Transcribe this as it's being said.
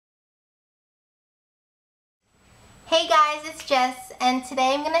Hey guys, it's Jess, and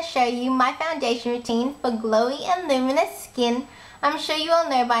today I'm going to show you my foundation routine for glowy and luminous skin. I'm sure you all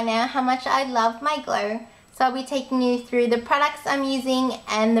know by now how much I love my glow, so I'll be taking you through the products I'm using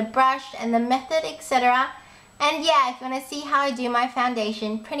and the brush and the method, etc. And yeah, if you want to see how I do my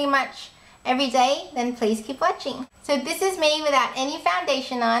foundation pretty much every day, then please keep watching. So this is me without any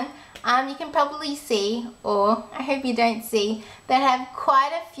foundation on. You can probably see, or I hope you don't see, that I have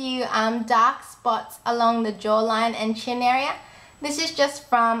quite a few dark spots along the jawline and chin area. This is just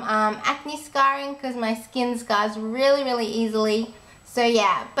from acne scarring because my skin scars really easily. So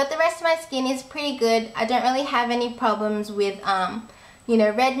yeah, but the rest of my skin is pretty good. I don't really have any problems with you know,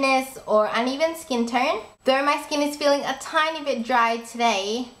 redness or uneven skin tone. Though my skin is feeling a tiny bit dry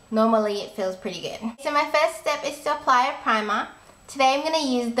today, normally it feels pretty good. So my first step is to apply a primer. Today I'm going to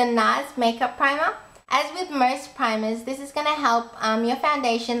use the NARS Makeup Primer. As with most primers, this is going to help your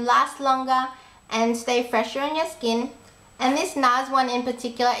foundation last longer and stay fresher on your skin. And this NARS one in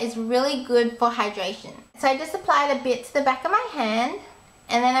particular is really good for hydration. So I just applied a bit to the back of my hand,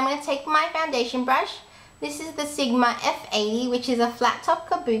 and then I'm going to take my foundation brush. This is the Sigma F80, which is a flat top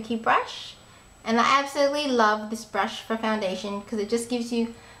kabuki brush. And I absolutely love this brush for foundation because it just gives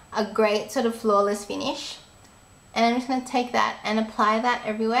you a great sort of flawless finish. And I'm just going to take that and apply that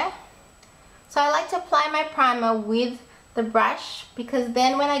everywhere. So I like to apply my primer with the brush because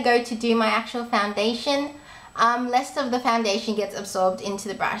then when I go to do my actual foundation, less of the foundation gets absorbed into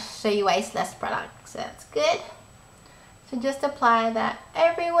the brush, so you waste less product. So that's good. So just apply that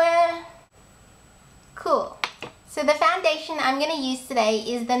everywhere. Cool. So the foundation I'm going to use today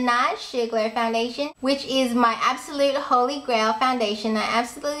is the NARS Sheer Glow Foundation, which is my absolute holy grail foundation. I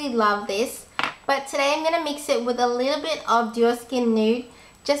absolutely love this. But today I'm going to mix it with a little bit of Dual Skin Nude,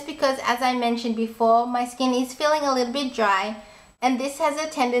 just because, as I mentioned before, my skin is feeling a little bit dry, and this has a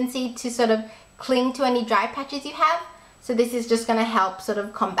tendency to sort of cling to any dry patches you have. So this is just going to help sort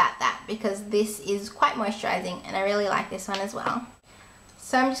of combat that, because this is quite moisturizing and I really like this one as well.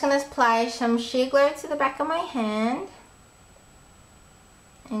 So I'm just going to apply some Sheer Glow to the back of my hand,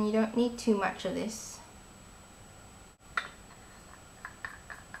 and you don't need too much of this.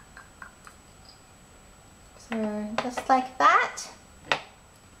 So just like that,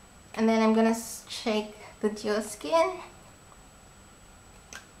 and then I'm going to shake the Dual Skin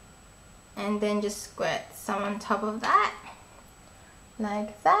and then just squirt some on top of that,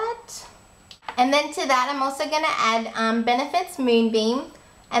 like that. And then to that I'm also going to add Benefit's Moonbeam,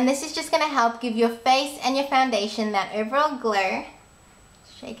 and this is just going to help give your face and your foundation that overall glow.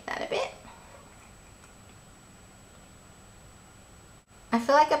 Shake that a bit. I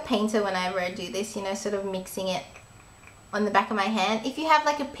feel like a painter whenever I do this, you know, sort of mixing it on the back of my hand. If you have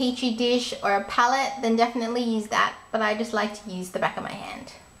like a petri dish or a palette, then definitely use that, but I just like to use the back of my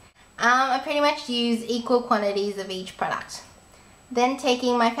hand. I pretty much use equal quantities of each product. Then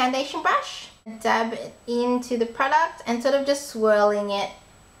taking my foundation brush, dab it into the product and sort of just swirling it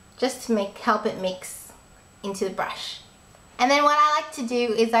just to help it mix into the brush. And then what I like to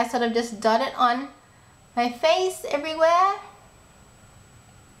do is I sort of just dot it on my face everywhere.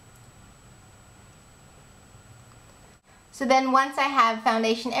 So then once I have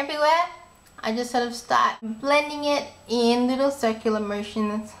foundation everywhere, I just sort of start blending it in little circular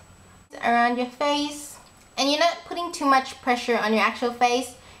motions around your face. And you're not putting too much pressure on your actual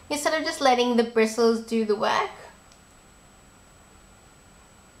face, you're sort of just letting the bristles do the work.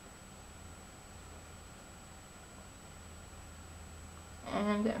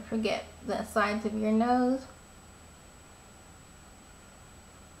 And don't forget the sides of your nose.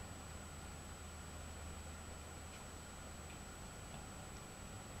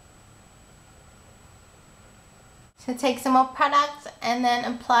 So take some more product and then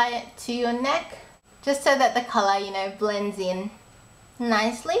apply it to your neck, just so that the color, you know, blends in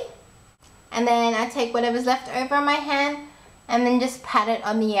nicely. And then I take whatever's left over on my hand and then just pat it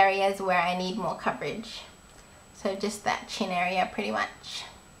on the areas where I need more coverage. So just that chin area pretty much.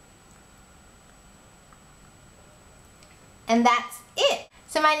 And that's it.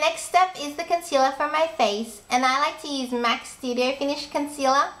 So my next step is the concealer for my face, and I like to use MAC Studio Finish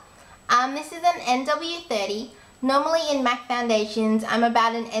Concealer. This is an NW30. Normally in MAC foundations, I'm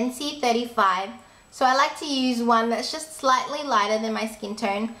about an NC35, so I like to use one that's just slightly lighter than my skin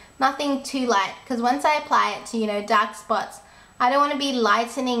tone, nothing too light, because once I apply it to, you know, dark spots, I don't want to be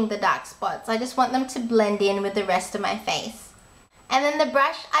lightening the dark spots. I just want them to blend in with the rest of my face. And then the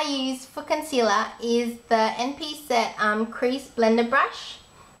brush I use for concealer is the NP Set Crease Blender Brush.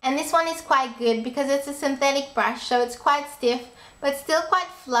 And this one is quite good because it's a synthetic brush, so it's quite stiff, but still quite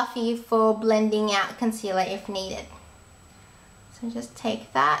fluffy for blending out concealer if needed. So just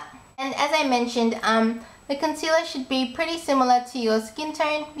take that. And as I mentioned, The concealer should be pretty similar to your skin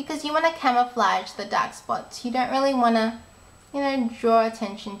tone because you want to camouflage the dark spots. You don't really want to, draw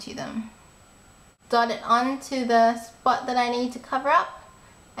attention to them. Dot it onto the spot that I need to cover up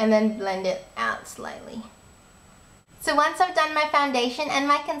and then blend it out slightly. So once I've done my foundation and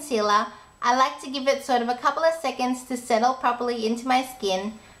my concealer, I like to give it sort of a couple of seconds to settle properly into my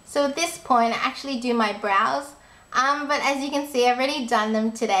skin. So at this point I actually do my brows, but as you can see I've already done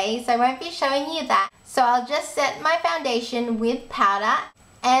them today, so I won't be showing you that. So I'll just set my foundation with powder,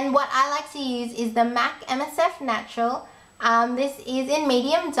 and what I like to use is the MAC MSF Natural. This is in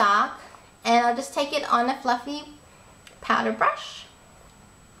medium dark, and I'll just take it on a fluffy powder brush.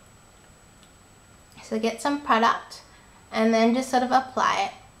 So get some product and then just sort of apply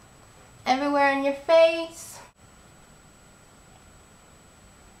it everywhere on your face.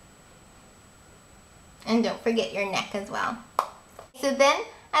 And don't forget your neck as well. So then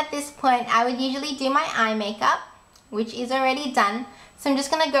at this point I would usually do my eye makeup, which is already done. So I'm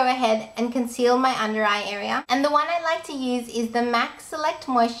just going to go ahead and conceal my under eye area. And the one I like to use is the MAC Select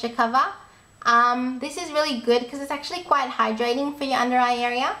Moisture Cover. This is really good because it's actually quite hydrating for your under eye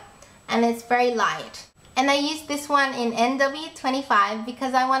area, and it's very light. And I use this one in NW25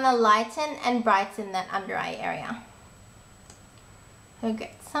 because I want to lighten and brighten that under eye area. So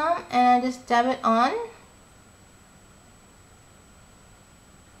get some and I just dab it on.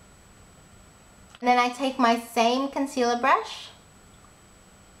 And then I take my same concealer brush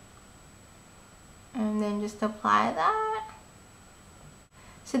and then just apply that.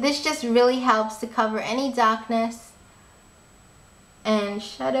 So this just really helps to cover any darkness and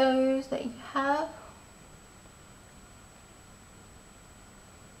shadows that you have.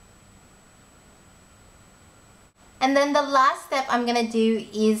 And then the last step I'm going to do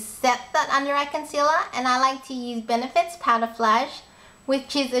is set that under eye concealer, and I like to use Benefit's Powder Flash,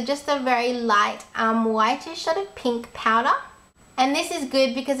 which is just a very light whitish sort of pink powder. And this is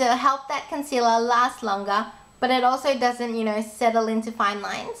good because it'll help that concealer last longer, but it also doesn't, settle into fine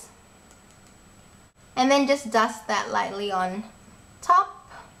lines. And then just dust that lightly on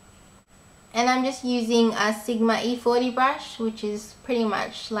top. And I'm just using a Sigma E40 brush, which is pretty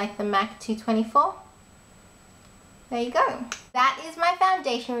much like the MAC 224. There you go. That is my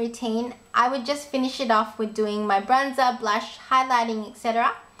foundation routine. I would just finish it off with doing my bronzer, blush, highlighting,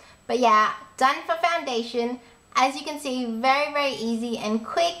 etc. But yeah, done for foundation. As you can see, very, very easy and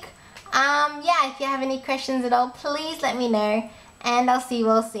quick. Yeah, if you have any questions at all, please let me know. And I'll see you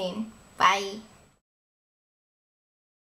all soon. Bye.